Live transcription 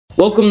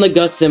Welcome to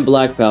Guts and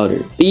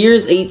Blackpowder. The year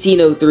is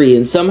 1803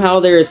 and somehow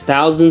there is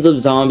thousands of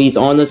zombies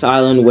on this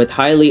island with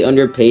highly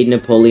underpaid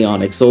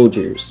Napoleonic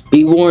soldiers.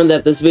 Be warned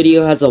that this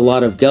video has a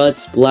lot of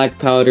guts, black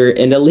powder,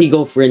 and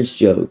illegal French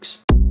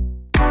jokes.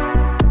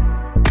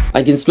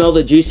 I can smell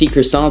the juicy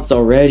croissants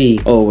already.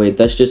 Oh wait,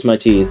 that's just my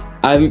teeth.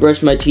 I haven't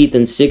brushed my teeth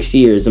in 6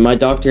 years and my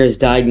doctor has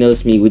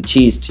diagnosed me with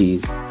cheese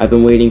teeth. I've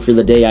been waiting for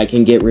the day I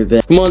can get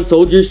revenge. Come on,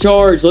 soldiers,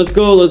 charge! Let's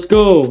go, let's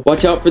go!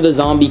 Watch out for the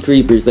zombie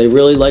creepers. They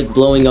really like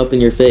blowing up in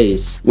your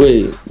face.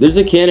 Wait, there's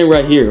a cannon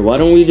right here. Why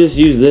don't we just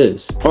use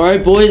this?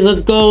 Alright, boys,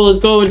 let's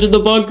go into the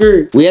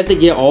bunker. We have to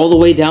get all the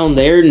way down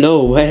there?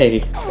 No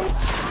way.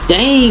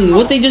 Dang,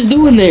 what they just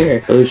doing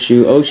there? Oh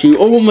shoot, oh shoot.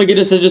 Oh my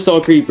goodness, I just saw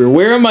a creeper.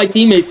 Where are my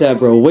teammates at,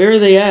 bro? Where are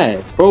they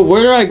at? Bro,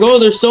 where do I go?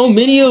 There's so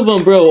many of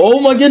them, bro. Oh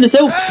my goodness,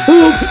 help!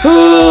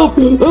 Help!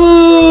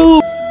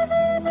 Help!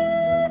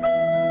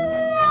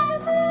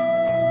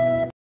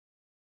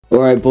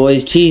 Alright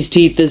boys, cheese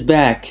teeth is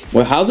back.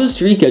 Well, how does this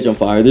tree catch on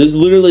fire? This is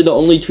literally the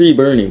only tree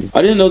burning.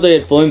 I didn't know they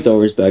had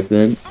flamethrowers back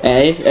then.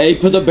 Hey,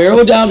 put the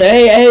barrel down.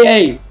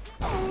 Hey.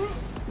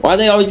 Why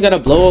they always gotta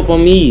blow up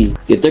on me?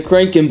 Get the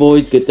cranking,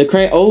 boys. Get the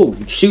crank. Oh,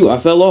 shoot. I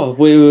fell off.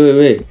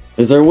 Wait.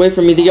 Is there a way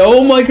for me to get...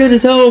 Oh, my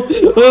goodness. Help.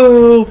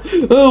 Oh,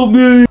 help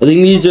me. I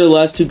think these are the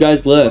last two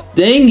guys left.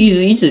 Dang,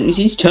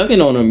 he's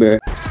chugging on them, bro.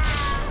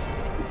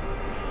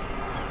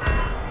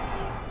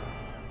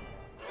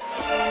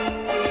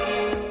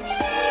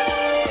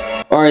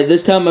 Alright,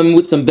 this time I'm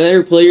with some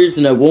better players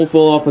and I won't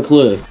fall off a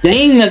cliff.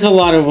 Dang, that's a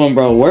lot of them,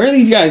 bro. Where are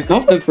these guys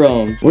coming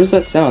from? What does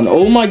that sound?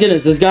 Oh my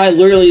goodness, this guy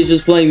literally is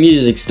just playing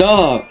music.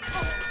 Stop.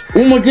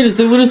 Oh my goodness,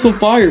 they lit us on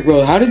fire,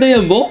 bro. How did they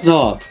have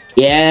Molotovs?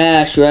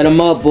 Yeah, shred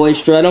them up, boys.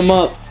 Shred them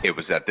up. It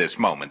was at this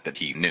moment that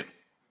he knew.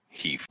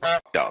 He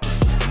f***ed up.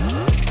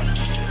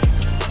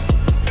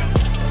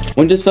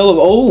 One just fell off.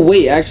 Oh,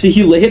 wait. Actually,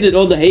 he landed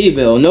on the hay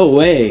bale. No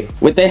way.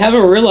 Wait, they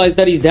haven't realized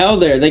that he's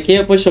down there. They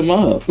can't push him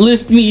up.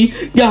 Lift me,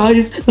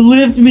 guys.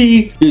 Lift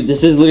me. Dude,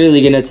 this is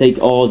literally gonna take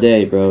all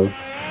day, bro.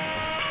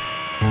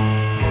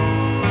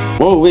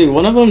 Whoa, wait.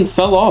 One of them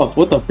fell off.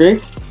 What the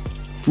frick?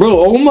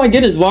 Bro, oh my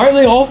goodness. Why are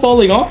they all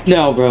falling off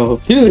now, bro?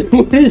 Dude,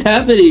 what is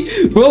happening?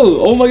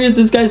 Bro, oh my goodness.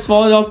 This guy's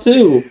falling off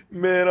too.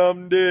 Man,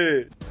 I'm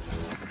dead.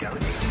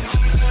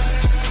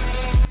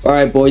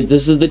 Alright, boys,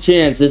 this is the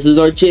chance. This is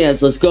our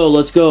chance. Let's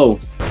go.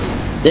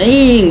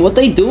 Dang, what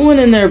they doing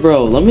in there,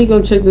 bro? Let me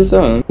go check this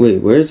out.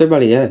 Wait, where's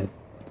everybody at?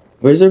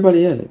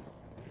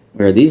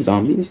 Where are these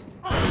zombies?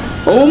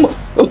 Oh my...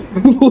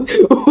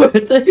 What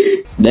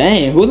the...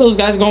 Dang, who are those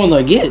guys going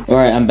to get?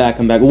 Alright, I'm back.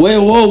 Wait,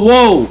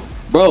 whoa.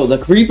 Bro, the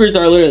creepers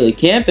are literally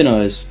camping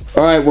us.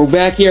 Alright, we're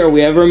back here. We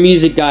have our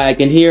music guy. I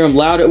can hear him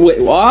louder. Wait,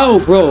 wow,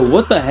 bro,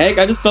 what the heck?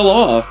 I just fell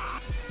off.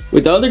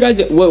 With the other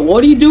guys...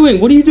 What are you doing?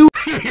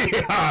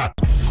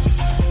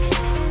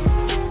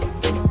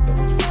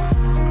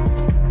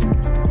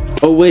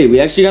 Oh wait, we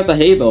actually got the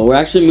hay bale. We're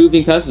actually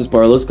moving past this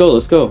part. Let's go.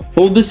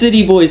 Hold the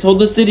city, boys. Hold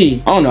the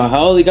city. I don't know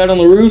how they got on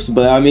the roofs,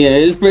 but I mean,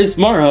 it's pretty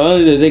smart, huh?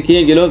 They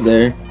can't get up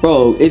there.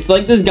 Bro, it's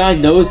like this guy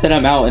knows that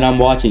I'm out and I'm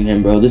watching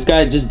him, bro. This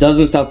guy just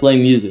doesn't stop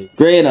playing music.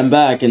 Great, I'm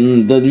back,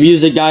 and the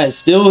music guy is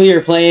still here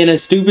playing a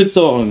stupid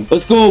song.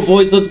 Let's go,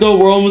 boys. Let's go.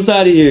 We're almost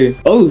out of here.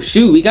 Oh,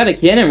 shoot. We got a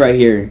cannon right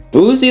here.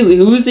 Who's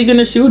he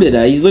gonna shoot it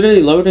at? He's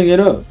literally loading it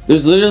up.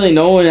 There's literally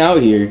no one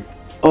out here.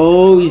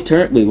 Oh, he's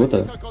turned... Wait, what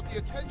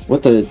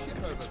the...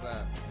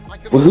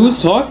 Well,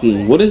 who's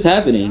talking? What is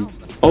happening?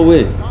 Oh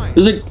wait,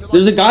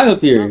 there's a guy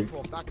up here.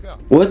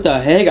 What the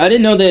heck? I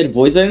didn't know they had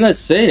voice acting. That's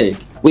sick.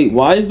 Wait,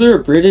 why is there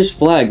a British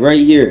flag right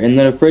here and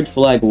then a French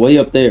flag way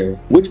up there?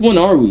 Which one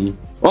are we?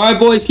 All right,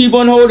 boys, keep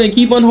on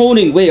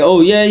holding. Wait, oh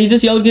yeah, he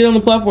just yelled, get on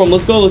the platform.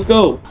 Let's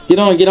go. Get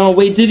on.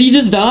 Wait, did he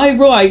just die,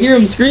 bro? I hear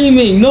him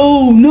screaming.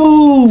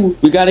 No.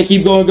 We gotta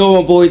keep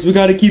going, boys. We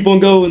gotta keep on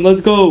going.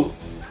 Let's go.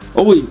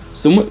 Oh wait,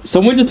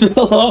 someone just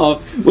fell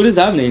off. What is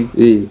happening?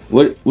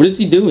 Wait, what is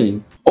he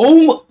doing?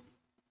 Oh my...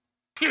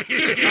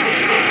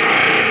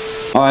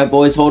 Alright,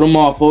 boys, hold them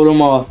off.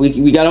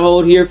 We gotta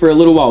hold here for a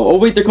little while. Oh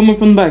wait, they're coming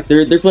from the back.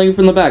 They're flanking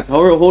from the back.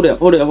 Hold it.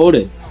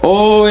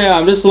 Oh yeah,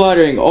 I'm just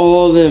slaughtering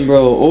all of them,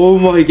 bro. Oh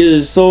my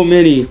goodness, so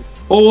many.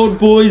 Hold,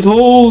 boys,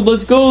 hold.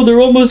 Let's go.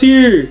 They're almost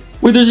here.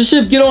 Wait, there's a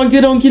ship. Get on.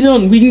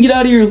 We can get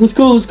out of here. Let's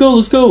go.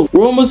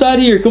 We're almost out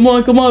of here. Come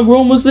on. We're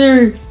almost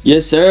there.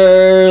 Yes,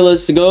 sir.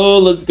 Let's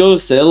go.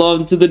 Sail off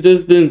into the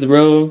distance,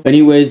 bro.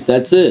 Anyways,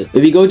 that's it.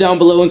 If you go down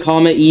below and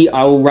comment E,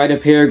 I will write a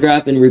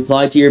paragraph and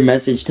reply to your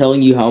message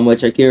telling you how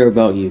much I care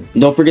about you.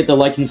 And don't forget to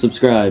like and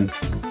subscribe.